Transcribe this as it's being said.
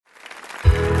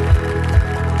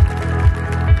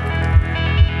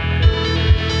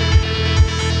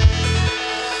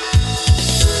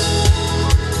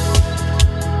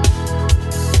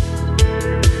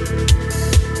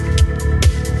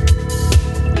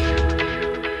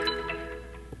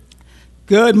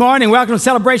Good morning. Welcome to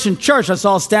Celebration Church. Let's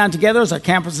all stand together as our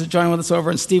campus is joining with us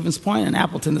over in Stevens Point and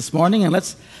Appleton this morning. And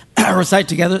let's recite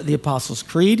together the Apostles'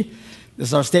 Creed. This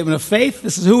is our statement of faith.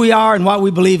 This is who we are and what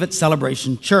we believe at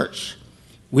Celebration Church.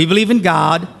 We believe in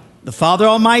God, the Father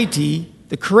Almighty,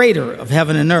 the creator of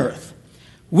heaven and earth.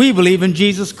 We believe in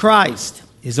Jesus Christ,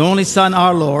 his only Son,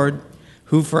 our Lord,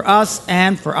 who for us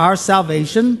and for our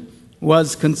salvation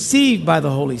was conceived by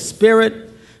the Holy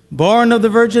Spirit, born of the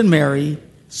Virgin Mary,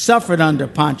 suffered under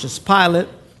Pontius Pilate,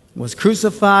 was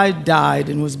crucified, died,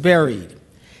 and was buried.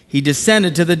 He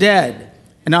descended to the dead,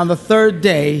 and on the third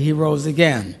day he rose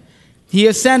again. He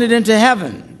ascended into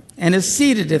heaven and is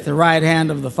seated at the right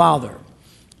hand of the Father.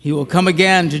 He will come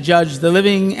again to judge the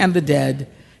living and the dead,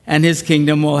 and his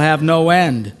kingdom will have no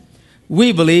end.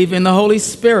 We believe in the Holy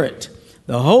Spirit,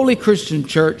 the holy Christian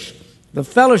church, the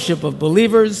fellowship of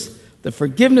believers, the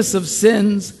forgiveness of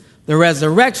sins, the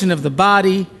resurrection of the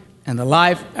body, and the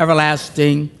life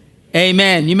everlasting.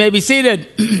 Amen. You may be seated.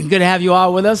 Good to have you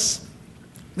all with us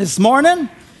this morning.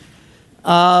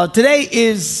 Today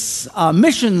is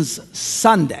Missions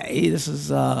Sunday. This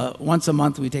is once a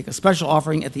month we take a special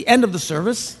offering at the end of the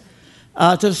service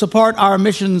to support our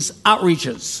missions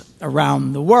outreaches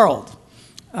around the world.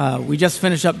 We just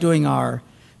finished up doing our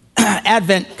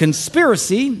Advent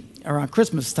conspiracy around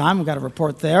Christmas time. We've got a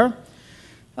report there.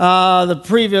 The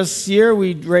previous year,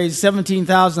 we raised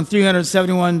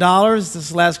 $17,371.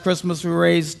 This last Christmas, we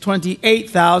raised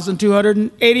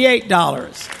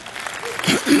 $28,288.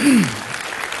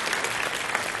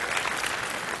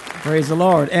 Praise the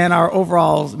Lord. And our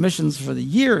overall missions for the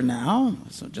year now,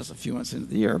 so just a few months into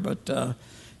the year, but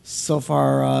so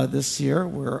far this year,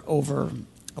 we're over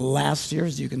last year,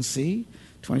 as you can see,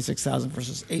 26,000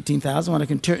 versus 18,000. I want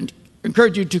to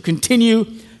encourage you to continue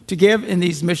to give in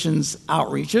these missions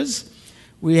outreaches.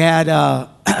 We had a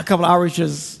couple of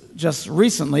outreaches just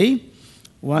recently.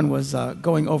 One was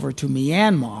going over to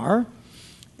Myanmar,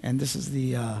 and this is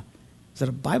the, is it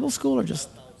a Bible school or just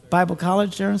Bible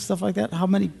college there and stuff like that? How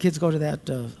many kids go to that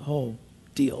whole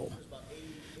deal? There's about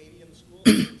 80 in the school.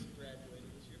 Graduated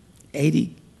this year.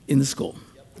 80 in the school.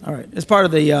 Yep. All right. It's part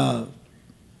of the,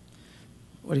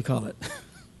 what do you call it?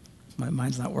 My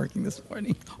mind's not working this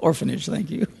morning. Orphanage, thank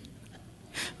you.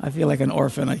 I feel like an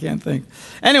orphan. I can't think.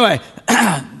 Anyway,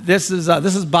 this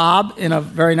is Bob in a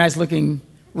very nice-looking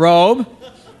robe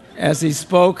as he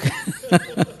spoke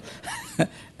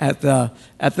at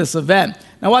this event.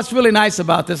 Now, what's really nice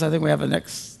about this? I think we have a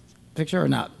next picture or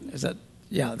not? Is that?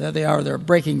 Yeah, there they are. They're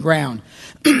breaking ground.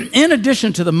 In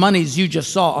addition to the monies you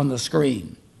just saw on the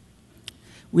screen,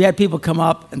 we had people come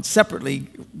up and separately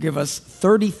give us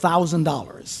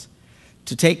 $30,000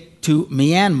 to take to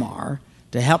Myanmar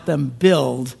to help them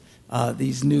build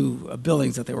these new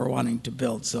buildings that they were wanting to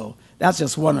build. So that's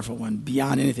just wonderful when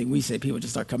beyond anything we say, people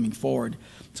just start coming forward.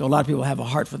 So a lot of people have a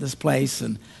heart for this place.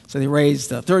 And so they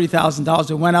raised $30,000.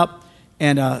 They went up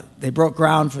and they broke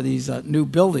ground for these new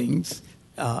buildings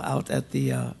out at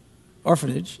the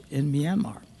orphanage in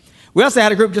Myanmar. We also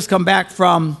had a group just come back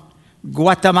from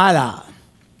Guatemala.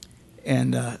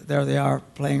 And there they are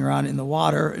playing around in the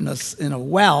water in a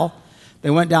well. They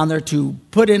went down there to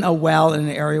put in a well in an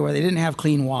area where they didn't have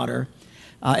clean water.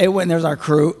 There's our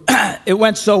crew. It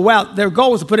went so well. Their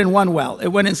goal was to put in one well. It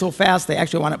went in so fast, they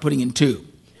actually wound up putting in two.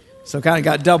 So kind of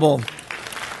got double.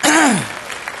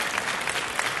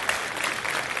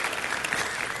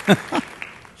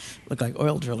 Look like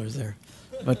oil drillers there.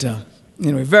 But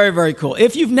anyway, very, very cool.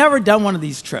 If you've never done one of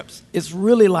these trips, it's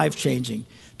really life-changing.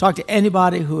 Talk to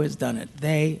anybody who has done it.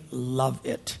 They love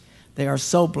it. They are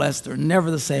so blessed. They're never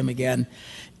the same again.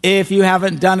 If you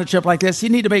haven't done a trip like this, you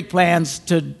need to make plans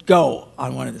to go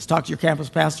on one of this. Talk to your campus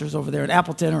pastors over there in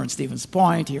Appleton or in Stevens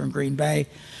Point, here in Green Bay.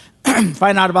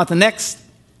 Find out about the next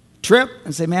trip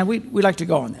and say, man, we'd like to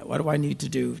go on that. What do I need to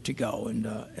do to go and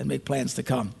make plans to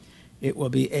come? It will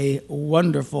be a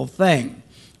wonderful thing.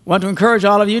 I want to encourage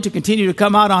all of you to continue to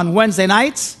come out on Wednesday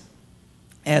nights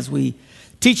as we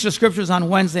teach the scriptures on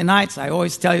Wednesday nights. I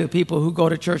always tell you, people who go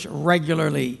to church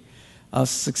regularly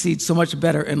succeed so much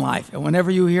better in life. And whenever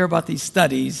you hear about these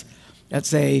studies that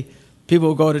say people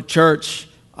who go to church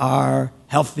are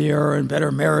healthier and better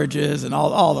marriages and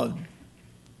all the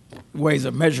ways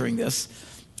of measuring this,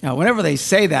 whenever they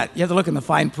say that, you have to look in the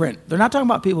fine print. They're not talking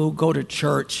about people who go to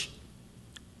church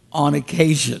on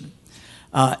occasion.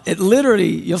 It literally,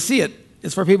 you'll see it,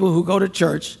 it's for people who go to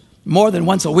church more than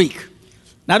once a week.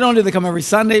 Not only do they come every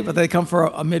Sunday, but they come for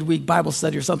a midweek Bible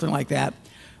study or something like that.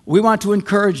 We want to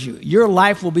encourage you. Your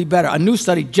life will be better. A new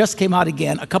study just came out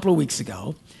again a couple of weeks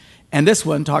ago, and this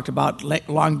one talked about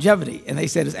longevity, and they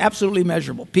said it's absolutely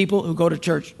measurable. People who go to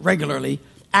church regularly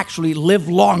actually live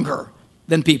longer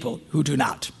than people who do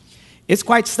not. It's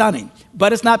quite stunning.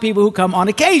 But it's not people who come on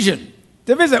occasion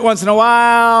to visit once in a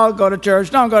while, go to church,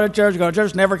 don't go to church, go to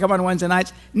church, never come on Wednesday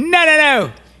nights.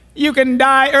 No. You can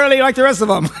die early like the rest of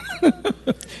them.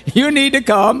 You need to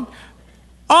come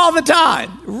all the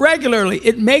time, regularly.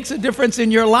 It makes a difference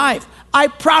in your life. I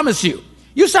promise you.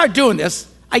 You start doing this,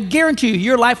 I guarantee you,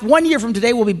 your life 1 year from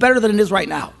today will be better than it is right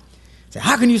now. Say,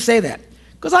 how can you say that?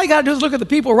 Because all you got to do is look at the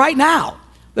people right now.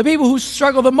 The people who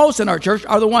struggle the most in our church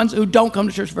are the ones who don't come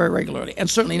to church very regularly and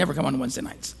certainly never come on Wednesday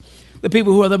nights. The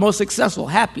people who are the most successful,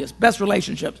 happiest, best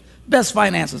relationships, best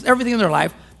finances, everything in their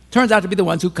life turns out to be the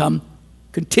ones who come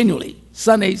continually.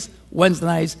 Sundays, Wednesday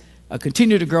nights,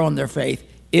 continue to grow in their faith.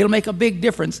 It'll make a big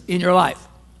difference in your life.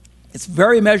 It's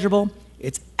very measurable.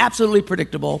 It's absolutely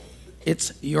predictable.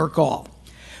 It's your call.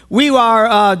 We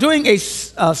are doing a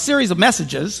series of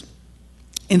messages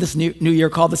in this new year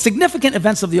called The Significant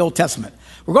Events of the Old Testament.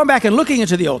 We're going back and looking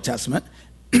into the Old Testament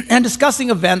and discussing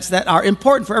events that are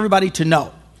important for everybody to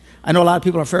know. I know a lot of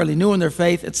people are fairly new in their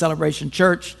faith at Celebration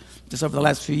Church just over the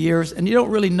last few years, and you don't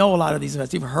really know a lot of these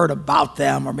events. You've heard about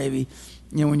them, or maybe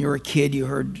when you were a kid you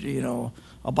heard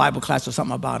a Bible class or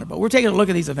something about it. But we're taking a look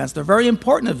at these events. They're very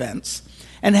important events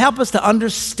and help us to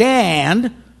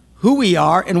understand who we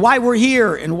are and why we're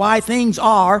here and why things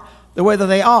are the way that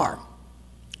they are.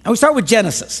 And we start with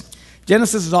Genesis.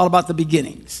 Genesis is all about the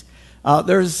beginnings.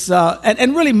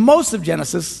 And really most of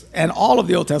Genesis and all of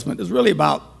the Old Testament is really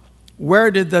about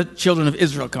where did the children of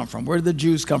Israel come from? Where did the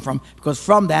Jews come from? Because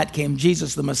from that came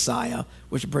Jesus the Messiah,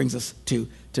 which brings us to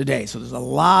today. So there's a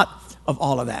lot of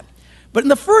all of that. But in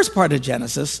the first part of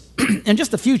Genesis, in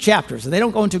just a few chapters, and they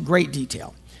don't go into great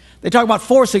detail, they talk about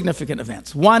 4 significant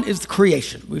events. One is the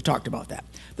creation. We've talked about that.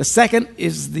 The second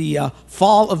is the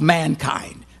fall of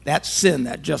mankind. That sin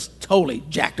that just totally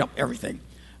jacked up everything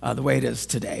the way it is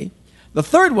today. The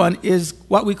third one is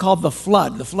what we call the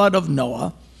flood of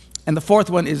Noah. And the fourth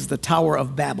one is the Tower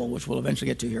of Babel, which we'll eventually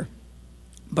get to here.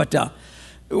 But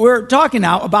we're talking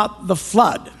now about the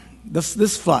flood,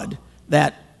 this flood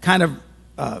that kind of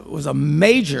was a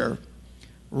major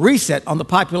reset on the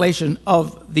population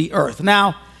of the earth.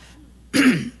 Now,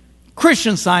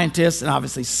 Christian scientists and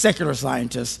obviously secular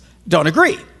scientists don't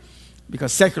agree,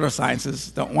 because secular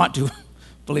scientists don't want to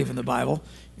believe in the Bible.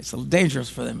 It's a little dangerous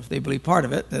for them. If they believe part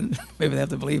of it, then maybe they have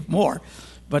to believe more.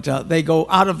 But they go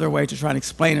out of their way to try and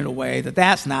explain it away, that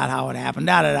that's not how it happened,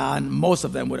 and most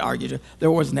of them would argue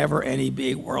there was never any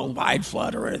big worldwide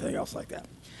flood or anything else like that.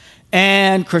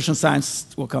 And Christian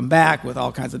Science will come back with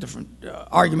all kinds of different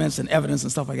arguments and evidence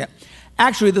and stuff like that.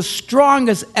 Actually, the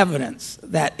strongest evidence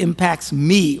that impacts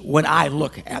me when I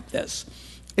look at this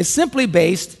is simply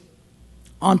based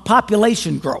on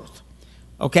population growth,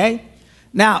 okay?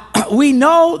 Now, we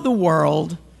know the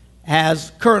world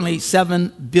has currently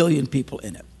 7 billion people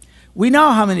in it. We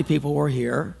know how many people were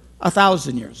here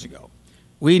 1,000 years ago.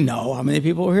 We know how many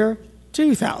people were here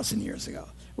 2,000 years ago.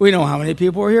 We know how many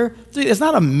people were here. It's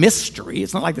not a mystery.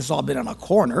 It's not like this has all been on a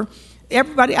corner.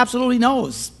 Everybody absolutely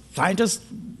knows. Scientists,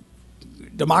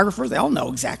 demographers, they all know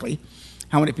exactly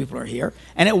how many people are here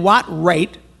and at what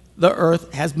rate the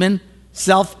earth has been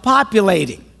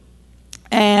self-populating.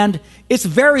 And it's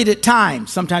varied at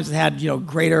times. Sometimes it had,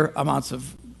 greater amounts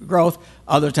of growth.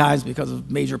 Other times, because of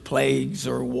major plagues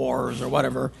or wars or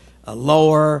whatever,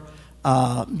 lower.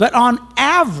 But on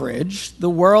average, the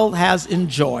world has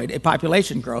enjoyed a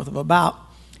population growth of about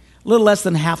a little less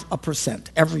than 0.5%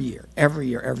 every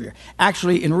year.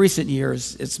 Actually, in recent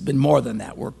years, it's been more than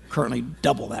that. We're currently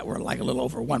double that. We're like a little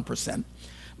over 1%.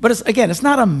 But it's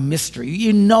not a mystery.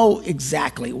 You know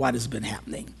exactly what has been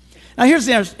happening. Now, here's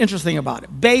the interesting about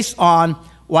it. Based on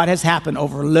what has happened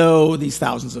over these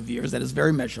thousands of years, that is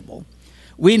very measurable,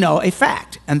 we know a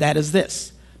fact, and that is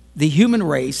this. The human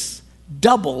race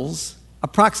doubles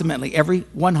approximately every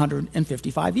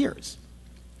 155 years.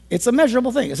 It's a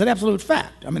measurable thing. It's an absolute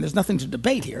fact. I mean, there's nothing to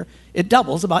debate here. It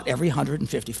doubles about every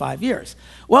 155 years.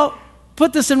 Well,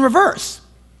 put this in reverse.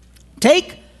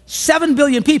 Take 7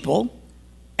 billion people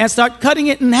and start cutting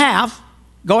it in half,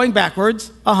 going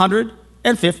backwards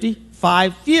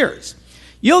 155 years.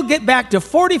 You'll get back to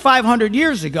 4,500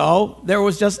 years ago, there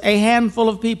was just a handful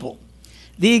of people.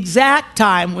 The exact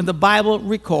time when the Bible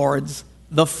records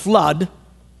the flood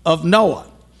of Noah.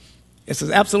 This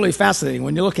is absolutely fascinating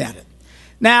when you look at it.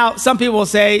 Now, some people will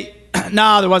say,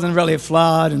 no, there wasn't really a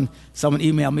flood. And someone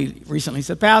emailed me recently and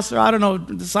said, Pastor, I don't know,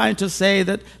 the scientists say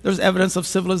that there's evidence of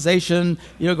civilization,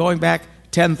 going back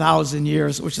 10,000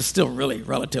 years, which is still really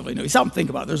relatively new. Something to think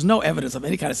about. There's no evidence of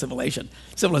any kind of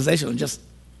civilization just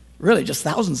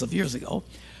thousands of years ago.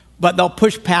 But they'll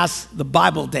push past the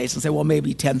Bible dates and say, well,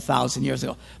 maybe 10,000 years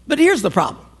ago. But here's the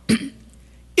problem.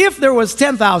 If there was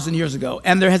 10,000 years ago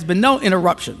and there has been no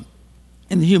interruption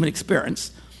in the human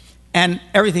experience and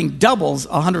everything doubles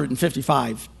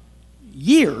 155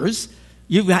 years,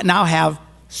 you now have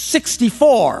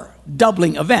 64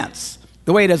 doubling events.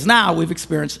 The way it is now, we've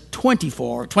experienced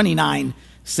 29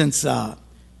 since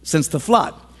the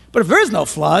flood. But if there is no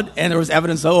flood and there was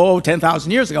evidence,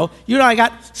 10,000 years ago, you know I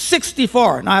got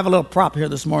 64. Now I have a little prop here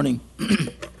this morning.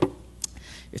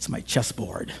 It's my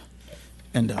chessboard.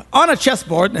 And on a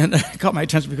chessboard, and it caught my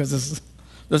attention because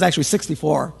there's actually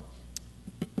 64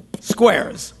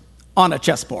 squares on a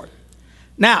chessboard.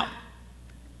 Now,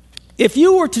 if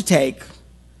you were to take,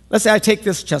 let's say I take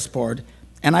this chessboard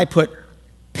and I put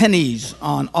pennies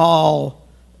on all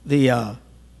the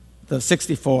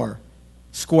 64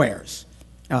 squares,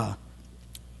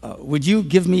 would you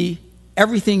give me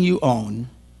everything you own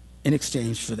in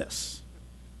exchange for this?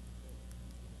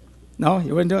 No,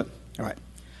 you wouldn't do it? All right.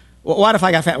 Well, what if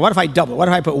I got fat? What if I double? What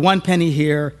if I put 1 penny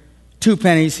here, 2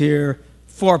 pennies here,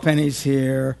 4 pennies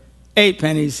here, 8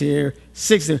 pennies here,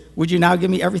 6? Would you now give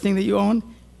me everything that you own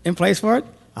in place for it?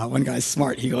 One guy's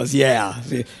smart. He goes, yeah.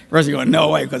 The rest of you go, no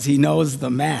way, because he knows the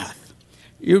math.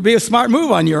 It would be a smart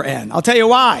move on your end. I'll tell you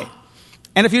why.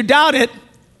 And if you doubt it,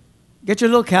 get your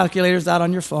little calculators out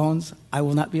on your phones. I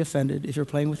will not be offended if you're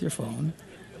playing with your phone.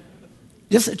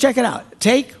 Just check it out.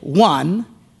 Take 1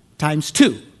 times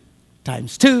 2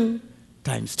 times 2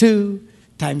 times 2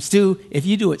 times 2. If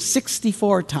you do it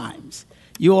 64 times,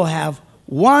 you will have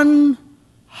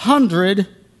 100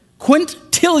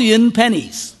 quintillion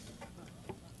pennies.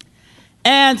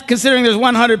 And considering there's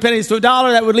 100 pennies to $1,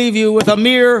 that would leave you with a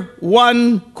mere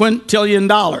 $1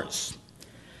 quintillion.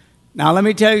 Now, let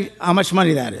me tell you how much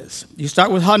money that is. You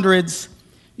start with hundreds,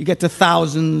 you get to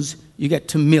thousands, you get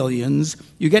to millions,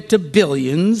 you get to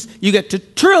billions, you get to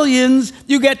trillions,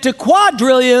 you get to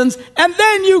quadrillions, and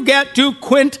then you get to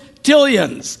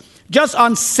quintillions. Just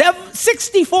on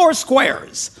 64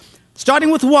 squares.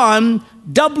 Starting with 1,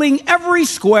 doubling every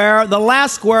square, the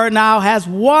last square now has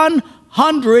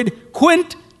 100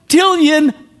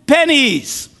 quintillion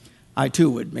pennies. I, too,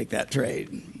 would make that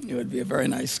trade. It would be a very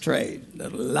nice trade. A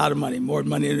lot of money, more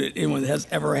money than anyone has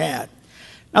ever had.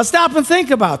 Now, stop and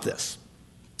think about this.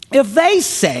 If they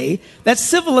say that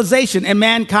civilization and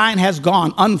mankind has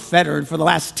gone unfettered for the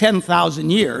last 10,000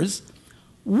 years,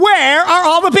 where are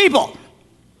all the people?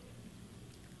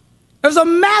 There's a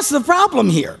massive problem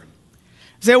here.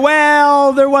 Say,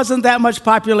 well, there wasn't that much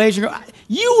population growth.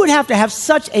 You would have to have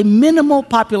such a minimal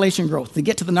population growth to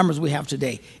get to the numbers we have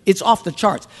today. It's off the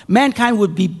charts. Mankind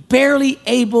would be barely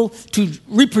able to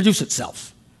reproduce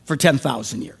itself for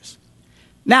 10,000 years.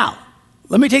 Now,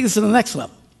 let me take this to the next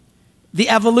level. The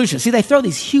evolution. See, they throw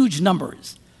these huge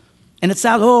numbers. And it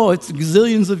sounds, it's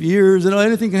gazillions of years, and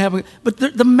anything can happen. But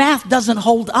the math doesn't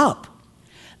hold up.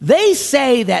 They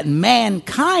say that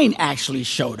mankind actually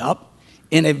showed up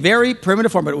in a very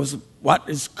primitive form, but it was what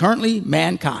is currently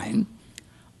mankind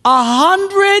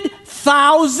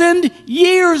 100,000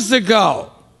 years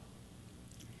ago.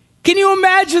 Can you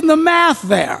imagine the math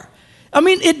there? I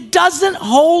mean, it doesn't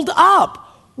hold up.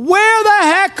 Where the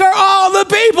heck are all the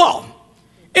people?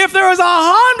 If there was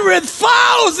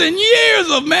 100,000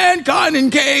 years of mankind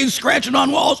in caves, scratching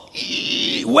on walls,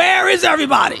 where is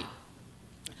everybody?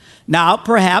 Now,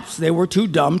 perhaps they were too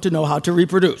dumb to know how to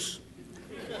reproduce.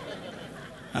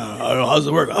 I don't know, how's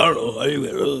it work? I don't know.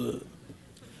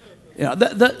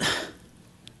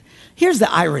 Here's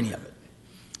the irony of it.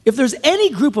 If there's any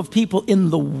group of people in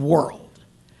the world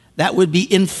that would be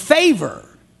in favor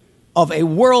of a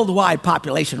worldwide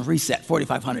population reset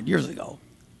 4,500 years ago,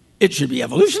 it should be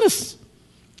evolutionists.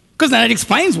 Because then it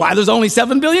explains why there's only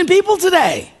 7 billion people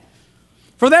today.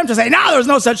 For them to say, no, there's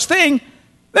no such thing,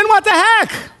 then what the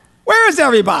heck? Where is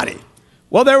everybody?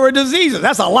 Well, there were diseases.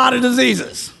 That's a lot of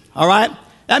diseases, all right?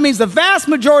 That means the vast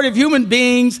majority of human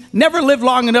beings never lived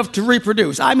long enough to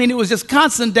reproduce. I mean, it was just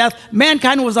constant death.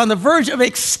 Mankind was on the verge of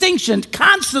extinction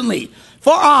constantly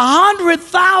for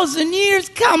 100,000 years.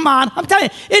 Come on, I'm telling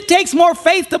you, it takes more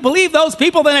faith to believe those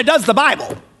people than it does the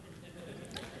Bible.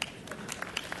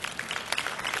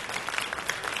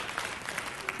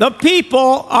 The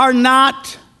people are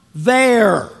not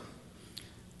there.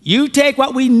 You take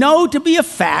what we know to be a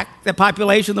fact,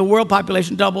 the world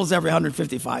population doubles every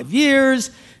 155 years.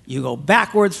 You go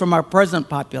backwards from our present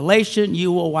population,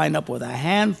 you will wind up with a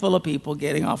handful of people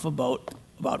getting off a boat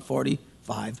about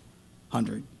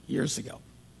 4,500 years ago.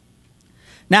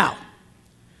 Now,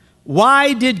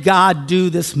 why did God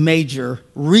do this major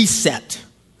reset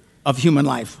of human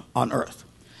life on earth?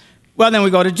 Well, then we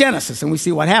go to Genesis and we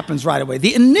see what happens right away.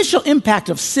 The initial impact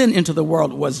of sin into the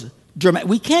world was dramatic.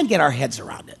 We can't get our heads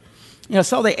around it.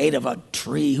 So they ate of a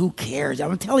tree. Who cares?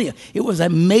 I'm telling you, it was a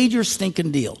major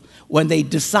stinking deal when they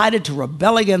decided to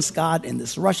rebel against God, and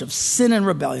this rush of sin and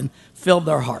rebellion filled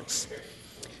their hearts.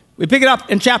 We pick it up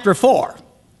in chapter 4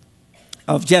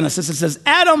 of Genesis. It says,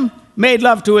 Adam made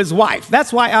love to his wife.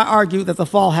 That's why I argue that the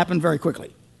fall happened very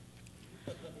quickly,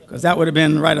 because that would have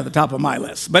been right at the top of my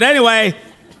list. But anyway,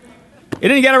 it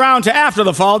didn't get around to after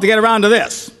the fall to get around to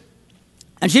this.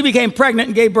 And she became pregnant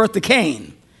and gave birth to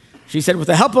Cain. She said, with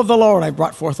the help of the Lord, I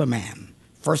brought forth a man.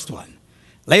 First one.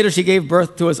 Later, she gave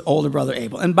birth to his older brother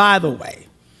Abel. And by the way,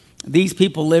 these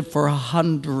people lived for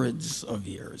hundreds of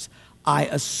years. I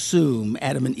assume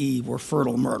Adam and Eve were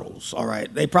fertile myrtles, all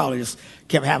right? They probably just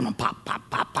kept having them pop, pop,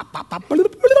 pop, pop, pop, pop.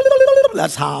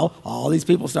 That's how all these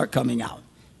people start coming out,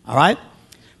 all right?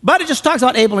 But it just talks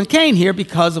about Abel and Cain here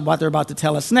because of what they're about to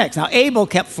tell us next. Now, Abel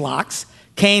kept flocks.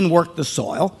 Cain worked the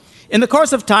soil. In the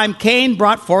course of time, Cain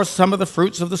brought forth some of the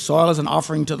fruits of the soil as an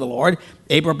offering to the Lord.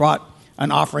 Abel brought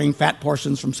an offering, fat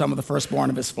portions from some of the firstborn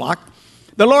of his flock.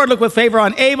 The Lord looked with favor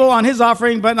on Abel, on his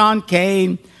offering, but on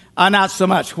Cain, not so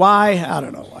much. Why? I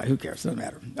don't know why. Who cares? It doesn't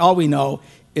matter. All we know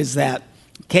is that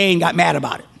Cain got mad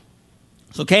about it.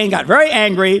 So Cain got very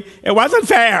angry. It wasn't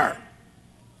fair.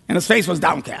 And his face was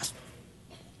downcast,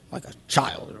 like a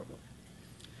child.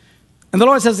 And the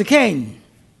Lord says to Cain,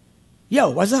 yo,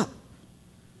 what's up?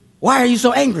 Why are you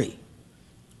so angry?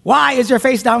 Why is your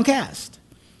face downcast?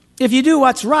 If you do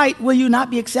what's right, will you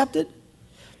not be accepted?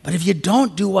 But if you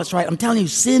don't do what's right, I'm telling you,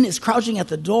 sin is crouching at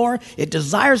the door. It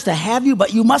desires to have you,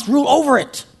 but you must rule over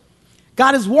it.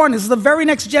 God has warned. This is the very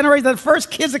next generation, the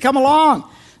first kids that come along.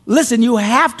 Listen, you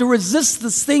have to resist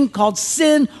this thing called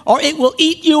sin, or it will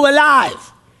eat you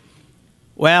alive.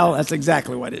 Well, that's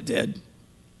exactly what it did,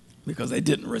 because they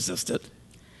didn't resist it.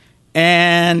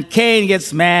 And Cain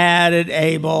gets mad at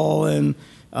Abel, and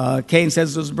Cain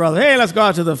says to his brother, hey, let's go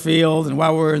out to the field. And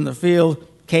while we're in the field,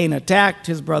 Cain attacked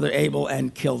his brother Abel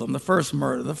and killed him. The first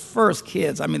murder, the first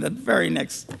kids, the very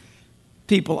next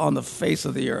people on the face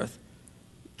of the earth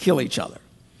kill each other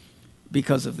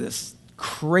because of this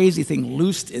crazy thing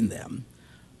loosed in them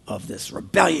of this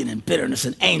rebellion and bitterness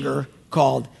and anger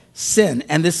called sin.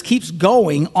 And this keeps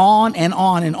going on and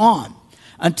on and on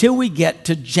until we get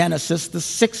to Genesis, the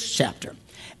 6th chapter.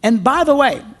 And by the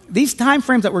way, these time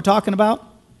frames that we're talking about,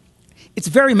 it's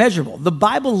very measurable. The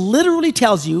Bible literally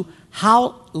tells you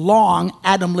how long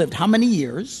Adam lived, how many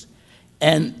years,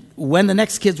 and when the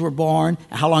next kids were born,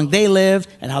 and how long they lived,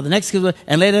 and how the next kids were,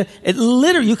 and later, it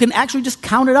literally, you can actually just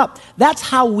count it up. That's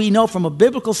how we know from a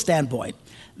biblical standpoint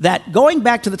that going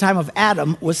back to the time of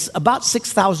Adam was about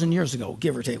 6,000 years ago,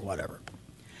 give or take, whatever.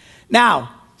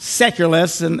 Now,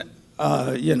 secularists and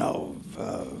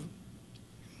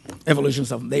evolution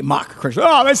stuff, they mock Christians.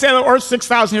 Oh, they say the earth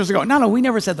 6,000 years ago. No, we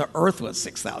never said the earth was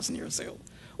 6,000 years ago.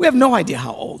 We have no idea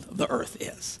how old the earth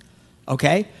is.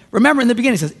 Okay? Remember in the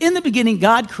beginning, it says, in the beginning,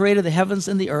 God created the heavens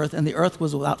and the earth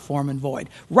was without form and void.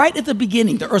 Right at the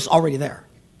beginning, the earth's already there.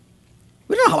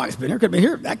 We don't know how long it's been here. It could have been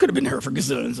here. That could have been here for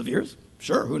gazillions of years.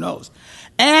 Sure, who knows?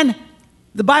 And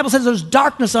the Bible says there's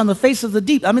darkness on the face of the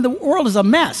deep. The world is a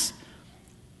mess.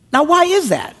 Now, why is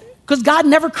that? Because God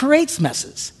never creates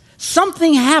messes.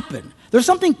 Something happened. There's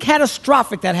something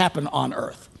catastrophic that happened on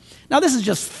earth. Now, this is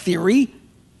just theory.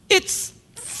 It's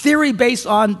theory based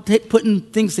on putting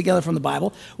things together from the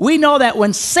Bible. We know that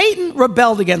when Satan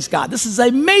rebelled against God, this is a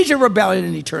major rebellion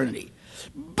in eternity.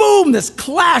 Boom, this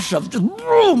clash of just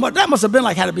boom, that must have been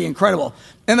had to be incredible.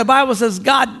 And the Bible says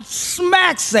God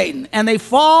smacks Satan and they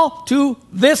fall to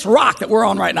this rock that we're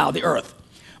on right now, the earth.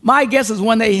 My guess is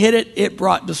when they hit it, it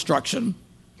brought destruction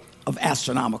of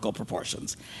astronomical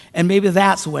proportions. And maybe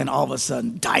that's when all of a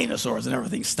sudden dinosaurs and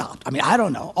everything stopped. I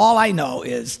don't know. All I know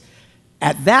is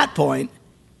at that point,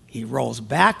 he rolls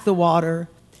back the water.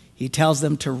 He tells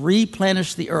them to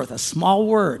replenish the earth, a small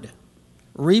word.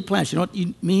 Replenish. You know what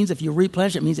it means if you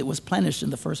replenish? It means it was plenished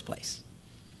in the first place.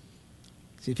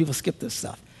 See, people skip this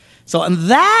stuff. So, and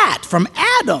that from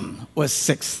Adam was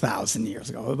 6,000 years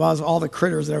ago. About all the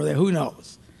critters and everything, who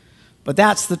knows? But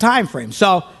that's the time frame.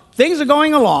 So things are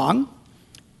going along,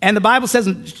 and the Bible says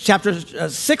in chapter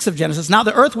 6 of Genesis, now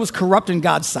the earth was corrupt in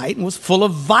God's sight and was full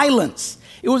of violence.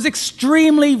 It was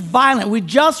extremely violent. We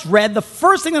just read the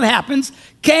first thing that happens,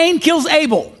 Cain kills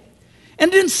Abel. And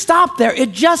it didn't stop there.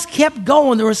 It just kept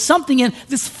going. There was something in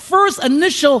this first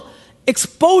initial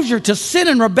exposure to sin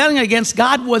and rebellion against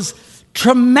God was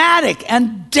traumatic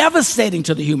and devastating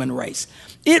to the human race.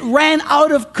 It ran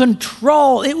out of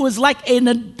control. It was like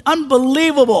an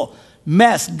unbelievable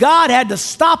mess. God had to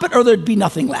stop it or there'd be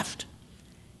nothing left.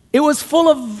 It was full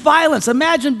of violence.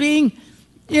 Imagine being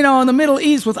in the Middle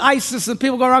East with ISIS and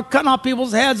people going around cutting off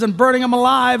people's heads and burning them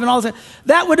alive and all that.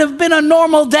 That would have been a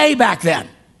normal day back then.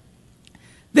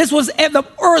 The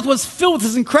earth was filled with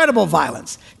this incredible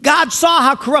violence. God saw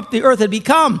how corrupt the earth had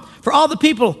become, for all the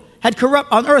people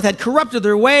on earth had corrupted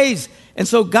their ways. And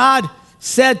so God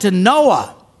said to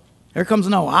Noah, here comes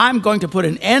Noah, I'm going to put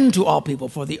an end to all people,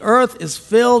 for the earth is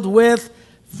filled with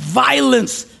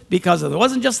violence because of it. It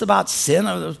wasn't just about sin.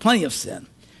 There was plenty of sin.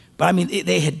 But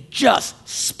they had just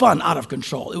spun out of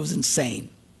control. It was insane.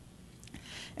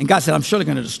 And God said, I'm surely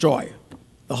going to destroy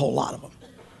the whole lot of them.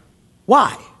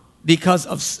 Why? Because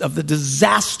of the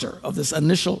disaster of this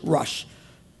initial rush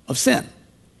of sin.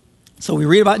 So we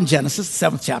read about in Genesis, the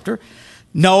 7th chapter,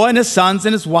 Noah and his sons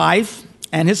and his wife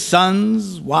and his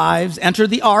sons' wives entered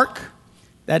the ark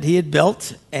that he had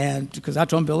built, and because God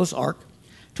told him to build this ark,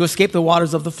 to escape the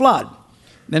waters of the flood.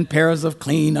 Then pairs of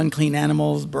clean, unclean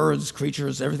animals, birds,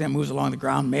 creatures, everything that moves along the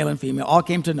ground, male and female, all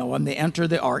came to Noah, and they entered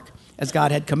the ark as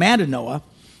God had commanded Noah.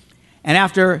 And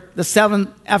after the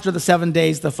 7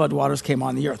 days, the flood waters came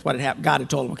on the earth. What had happened? God had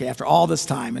told him, okay, after all this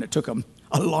time, and it took him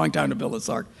a long time to build this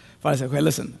ark, finally said, okay,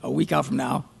 listen, a week out from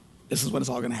now, this is when it's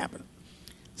all going to happen.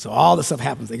 So all this stuff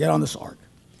happens. They get on this ark.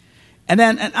 And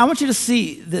I want you to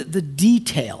see the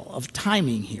detail of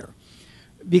timing here,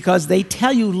 because they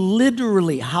tell you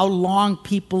literally how long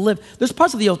people live. There's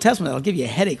parts of the Old Testament that'll give you a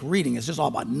headache reading. It's just all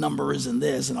about numbers and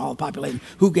this and all the population,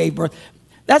 who gave birth.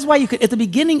 That's why you could, at the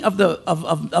beginning of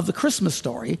the Christmas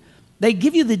story, they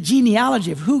give you the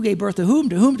genealogy of who gave birth to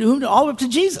whom, all the way up to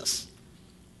Jesus.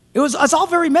 It's all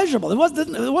very measurable. It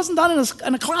wasn't done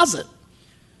in a closet.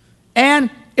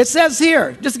 And it says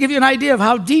here, just to give you an idea of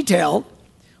how detailed,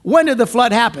 when did the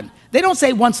flood happen? They don't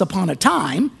say once upon a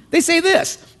time. They say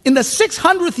this, in the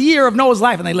 600th year of Noah's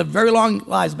life, and they lived very long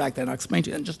lives back then. I'll explain to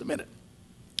you in just a minute.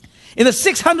 In the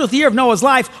 600th year of Noah's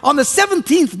life, on the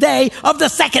 17th day of the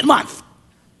 2nd month.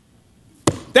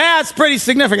 That's pretty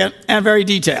significant and very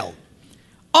detailed.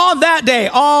 On that day,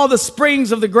 all the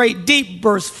springs of the great deep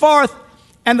burst forth,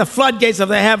 and the floodgates of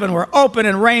the heaven were open,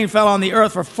 and rain fell on the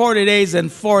earth for 40 days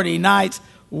and 40 nights.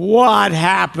 What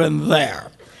happened there?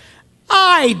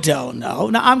 I don't know.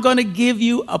 Now, I'm going to give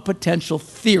you a potential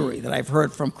theory that I've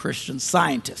heard from Christian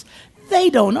scientists. They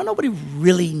don't know. Nobody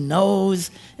really knows.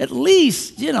 At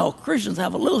least, Christians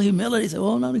have a little humility. Say,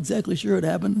 well, I'm not exactly sure it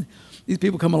happened. These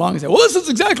people come along and say, well, this is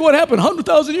exactly what happened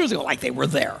 100,000 years ago. Like they were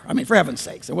there. For heaven's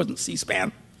sakes, there wasn't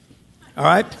C-SPAN. All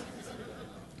right?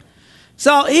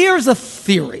 So here's a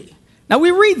theory. Now,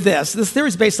 we read this. This theory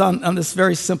is based on this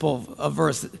very simple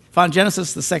verse found in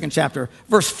Genesis, the 2nd chapter,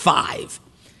 verse 5.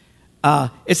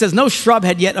 It says, no shrub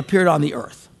had yet appeared on the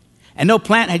earth, and no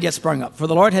plant had yet sprung up, for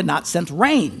the Lord had not sent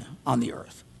rain on the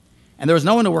earth. And there was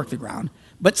no one to work the ground,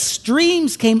 but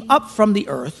streams came up from the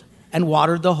earth and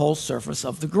watered the whole surface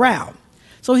of the ground.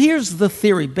 So here's the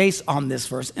theory based on this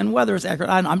verse, and whether it's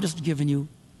accurate, I'm just giving you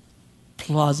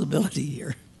plausibility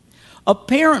here.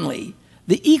 Apparently,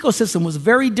 the ecosystem was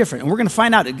very different, and we're going to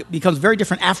find out it becomes very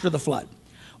different after the flood.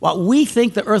 What we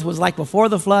think the earth was like before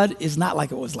the flood is not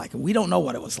like it was like. We don't know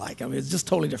what it was like. It's just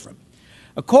totally different.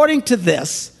 According to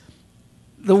this,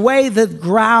 the way the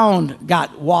ground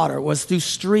got water was through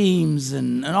streams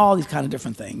and all these kind of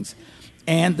different things.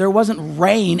 And there wasn't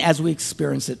rain as we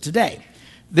experience it today.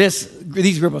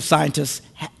 These group of scientists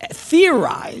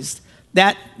theorized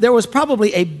that there was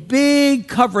probably a big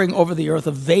covering over the earth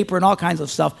of vapor and all kinds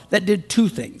of stuff that did two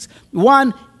things.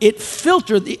 One, it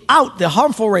filtered out the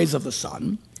harmful rays of the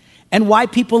sun, and why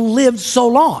people lived so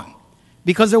long,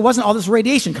 because there wasn't all this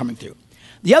radiation coming through.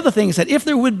 The other thing is that if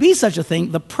there would be such a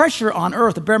thing, the pressure on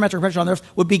Earth, the barometric pressure on the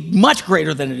Earth, would be much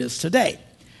greater than it is today.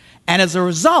 And as a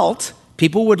result,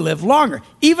 people would live longer.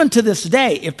 Even to this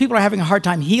day, if people are having a hard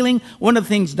time healing, one of the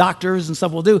things doctors and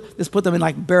stuff will do is put them in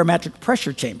like barometric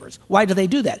pressure chambers. Why do they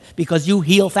do that? Because you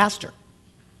heal faster.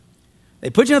 They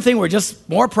put you in a thing where just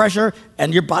more pressure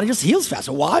and your body just heals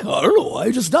faster. Why? I don't know why.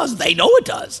 It just does. They know it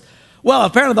does. Well,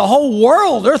 apparently the whole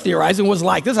world, they're theorizing, was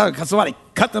like this. Somebody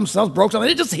cut themselves, broke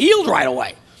something. It just healed right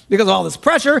away. Because of all this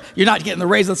pressure, you're not getting the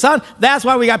rays of the sun. That's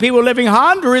why we got people living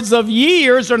hundreds of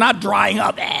years. They're not drying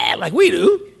up like we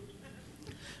do.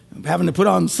 Having to put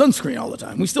on sunscreen all the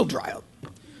time. We still dry up.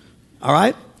 All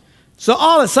right?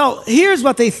 So here's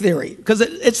what they theory. Because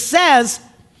it says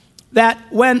that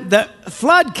when the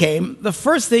flood came, the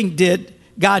first thing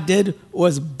God did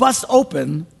was bust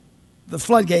open the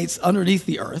floodgates underneath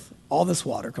the earth. All this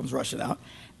water comes rushing out,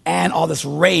 and all this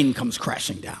rain comes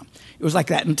crashing down. It was like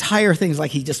that entire thing is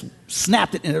like he just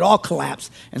snapped it, and it all collapsed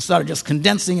and started just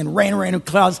condensing and rain and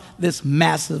clouds, this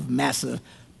massive, massive,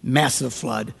 massive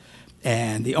flood.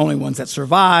 And the only ones that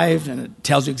survived, and it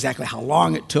tells you exactly how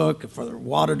long it took for the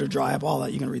water to dry up, all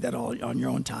that. You can read that all on your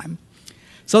own time.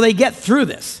 So they get through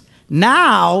this.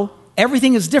 Now,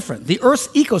 everything is different. The Earth's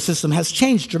ecosystem has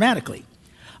changed dramatically.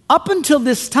 Up until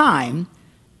this time,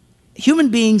 human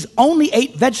beings only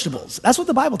ate vegetables. That's what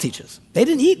the Bible teaches. They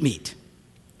didn't eat meat.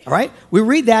 All right? We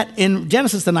read that in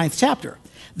Genesis, the 9th chapter.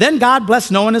 Then God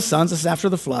blessed Noah and his sons, this is after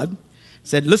the flood,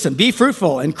 said, listen, be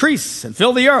fruitful, increase, and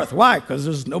fill the earth. Why? Because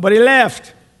there's nobody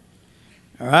left.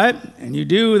 All right? And you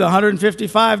do the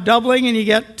 155 doubling, and you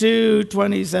get to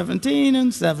 2017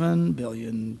 and 7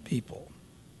 billion people.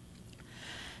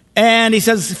 And he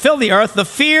says, fill the earth. The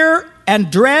fear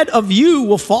and dread of you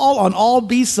will fall on all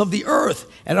beasts of the earth,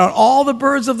 and on all the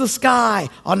birds of the sky,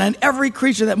 on every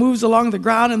creature that moves along the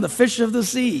ground, and the fish of the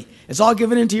sea. It's all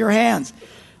given into your hands.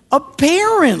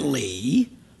 Apparently,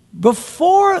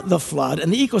 before the flood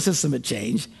and the ecosystem had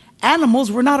changed,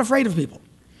 animals were not afraid of people.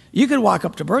 You could walk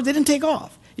up to birds, they didn't take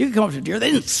off. You could come up to deer,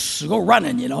 they didn't go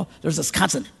running, you know. There's this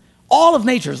constant, all of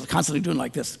nature is constantly doing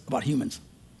like this about humans.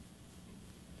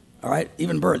 All right?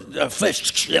 Even birds,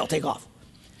 fish, they'll take off.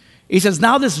 He says,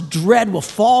 now this dread will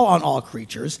fall on all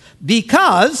creatures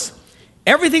because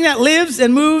everything that lives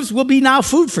and moves will be now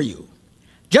food for you.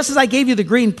 Just as I gave you the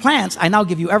green plants, I now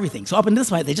give you everything. So up until this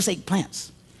point, they just ate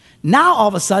plants. Now, all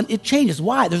of a sudden, it changes.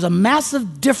 Why? There's a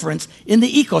massive difference in the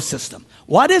ecosystem.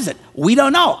 What is it? We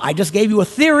don't know. I just gave you a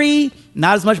theory.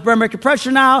 Not as much barometric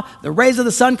pressure now. The rays of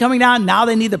the sun coming down. Now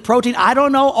they need the protein. I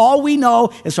don't know. All we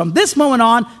know is from this moment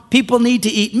on, people need to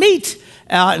eat meat.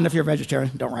 And if you're a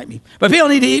vegetarian, don't write me. But people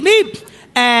need to eat meat.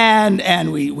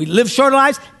 And we live shorter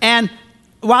lives. And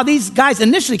while these guys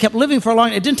initially kept living for a long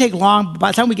time, it didn't take long. By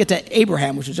the time we get to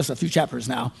Abraham, which is just a few chapters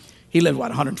now, he lived,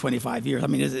 125 years. I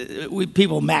mean,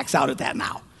 people max out at that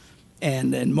now.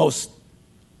 And most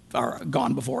are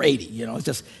gone before 80. You know,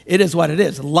 it is what it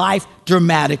is. Life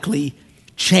dramatically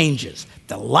changes.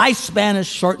 The lifespan is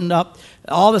shortened up,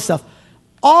 all this stuff.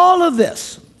 All of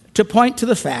this to point to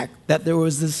the fact that there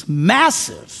was this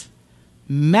massive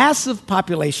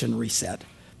population reset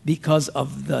because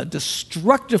of the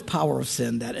destructive power of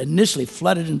sin that initially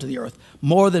flooded into the earth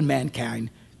more than mankind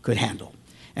could handle.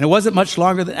 And it wasn't much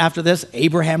longer than after this,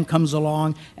 Abraham comes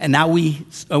along, and now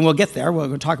we'll get there, we're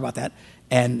going to talk about that,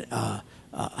 and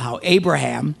how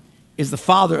Abraham is the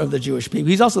father of the Jewish people.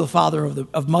 He's also the father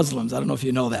of Muslims. I don't know if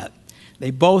you know that.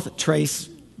 They both trace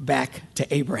back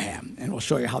to Abraham, and we'll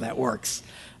show you how that works.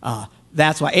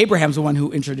 That's why Abraham's the one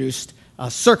who introduced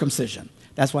circumcision.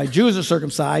 That's why Jews are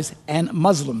circumcised, and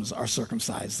Muslims are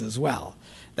circumcised as well.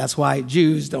 That's why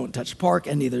Jews don't touch pork,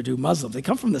 and neither do Muslims. They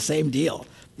come from the same deal.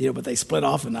 But they split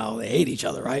off and now they hate each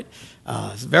other, right?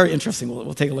 It's very interesting.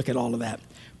 We'll take a look at all of that.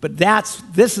 But they're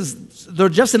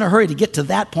just in a hurry to get to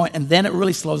that point, and then it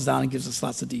really slows down and gives us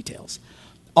lots of details.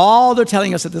 All they're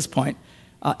telling us at this point,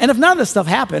 and if none of this stuff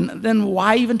happened, then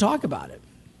why even talk about it?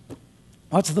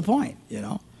 What's the point, you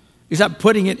know? You start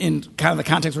putting it in kind of the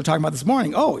context we're talking about this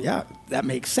morning. Oh, yeah, that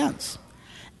makes sense.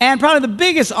 And probably the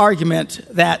biggest argument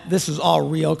that this is all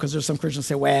real, because there's some Christians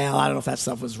say, well, I don't know if that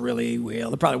stuff was really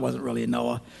real. It probably wasn't really in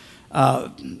Noah.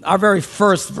 Our very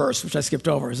first verse, which I skipped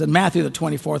over, is in Matthew, the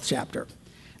 24th chapter.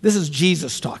 This is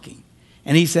Jesus talking.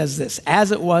 And he says this,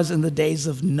 as it was in the days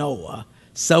of Noah,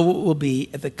 so it will be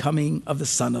at the coming of the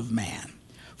Son of Man.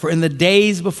 For in the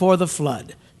days before the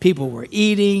flood, people were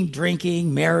eating,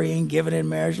 drinking, marrying, giving in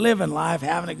marriage, living life,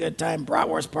 having a good time,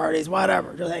 bratwurst parties,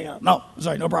 whatever. Just hang out. No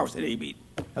bratwurst. They didn't eat meat.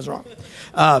 That's wrong.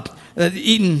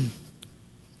 Eating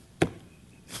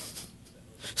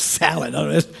salad.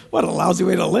 What a lousy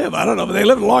way to live. I don't know, but they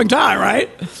lived a long time, right?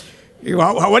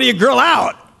 What do you grill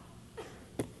out?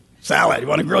 Salad. You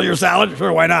want to grill your salad?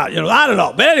 Sure, why not? I don't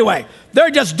know. But anyway,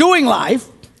 they're just doing life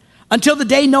until the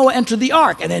day Noah entered the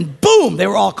ark. And then, boom, they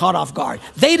were all caught off guard.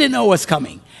 They didn't know what's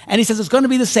coming. And he says, it's going to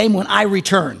be the same when I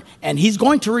return. And he's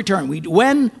going to return.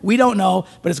 When, we don't know,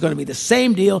 but it's going to be the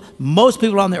same deal. Most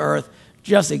people on the earth,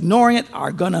 just ignoring it,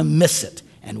 are going to miss it.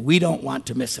 And we don't want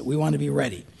to miss it. We want to be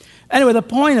ready. Anyway, the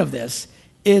point of this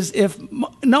is if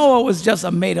Noah was just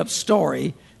a made-up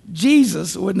story,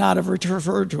 Jesus would not have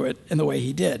referred to it in the way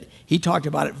he did. He talked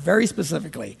about it very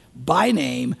specifically, by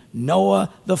name,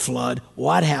 Noah, the flood,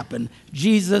 what happened.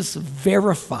 Jesus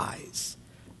verifies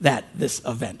that this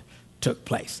event took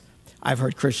place. I've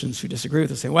heard Christians who disagree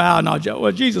with us say, well, no,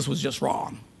 Jesus was just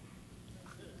wrong.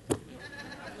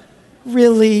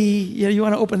 Really? You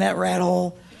want to open that rat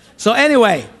hole? So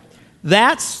anyway,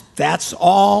 that's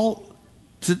all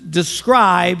to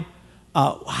describe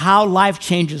how life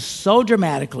changes so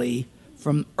dramatically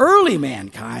from early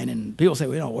mankind. And people say,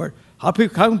 How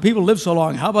come people live so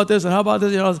long? How about this and how about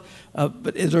this?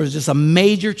 But there was just a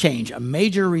major change, a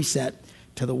major reset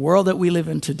to the world that we live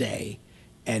in today.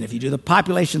 And if you do the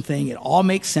population thing, it all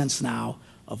makes sense now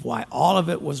of why all of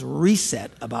it was reset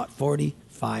about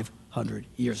 4,500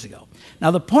 years ago.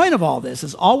 Now, the point of all this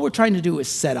is all we're trying to do is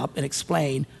set up and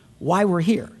explain why we're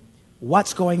here,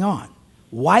 what's going on.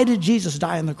 Why did Jesus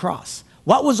die on the cross?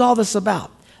 What was all this about?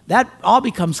 That all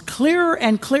becomes clearer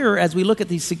and clearer as we look at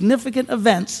these significant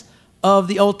events of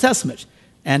the Old Testament.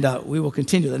 And we will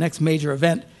continue. The next major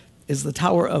event is the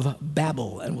Tower of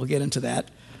Babel, and we'll get into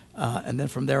that. And then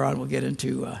from there on, we'll get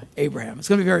into Abraham. It's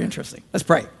going to be very interesting. Let's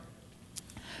pray.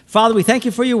 Father, we thank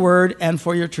you for your word and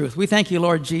for your truth. We thank you,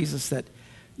 Lord Jesus, that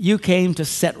you came to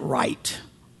set right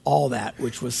all that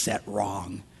which was set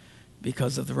wrong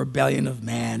because of the rebellion of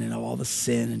man and all the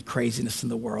sin and craziness in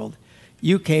the world.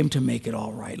 You came to make it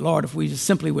all right. Lord, if we just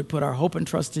simply would put our hope and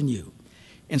trust in you,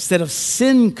 instead of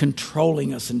sin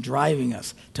controlling us and driving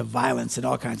us to violence and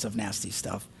all kinds of nasty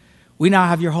stuff, we now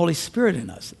have your Holy Spirit in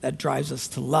us that drives us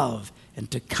to love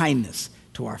and to kindness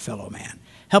to our fellow man.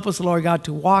 Help us, Lord God,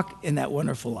 to walk in that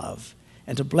wonderful love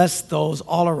and to bless those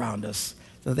all around us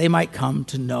so that they might come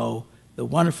to know the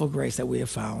wonderful grace that we have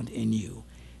found in you.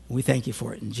 And we thank you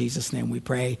for it. In Jesus' name we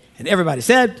pray. And everybody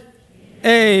said,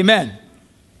 Amen. Amen.